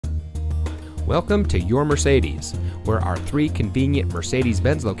Welcome to Your Mercedes, where our 3 convenient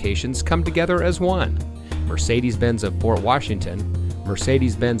Mercedes-Benz locations come together as one. Mercedes-Benz of Fort Washington,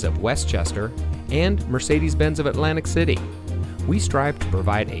 Mercedes-Benz of Westchester, and Mercedes-Benz of Atlantic City. We strive to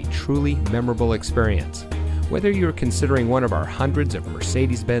provide a truly memorable experience. Whether you're considering one of our hundreds of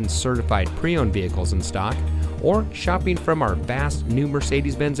Mercedes-Benz certified pre-owned vehicles in stock, or shopping from our vast new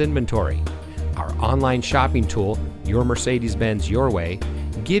Mercedes-Benz inventory, our online shopping tool, Your Mercedes-Benz Your Way,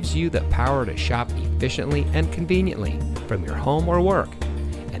 gives you the power to shop efficiently and conveniently from your home or work.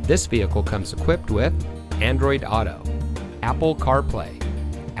 And this vehicle comes equipped with Android Auto, Apple CarPlay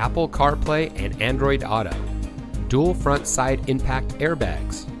and Android Auto, dual front side impact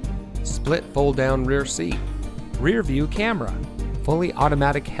airbags, split fold down rear seat, rear view camera, fully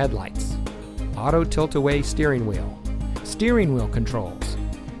automatic headlights, auto tilt-away steering wheel controls,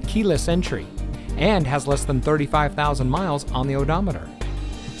 keyless entry, and has less than 35,000 miles on the odometer.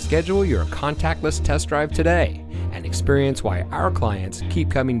 Schedule your contactless test drive today and experience why our clients keep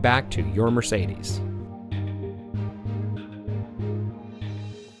coming back to Your Mercedes.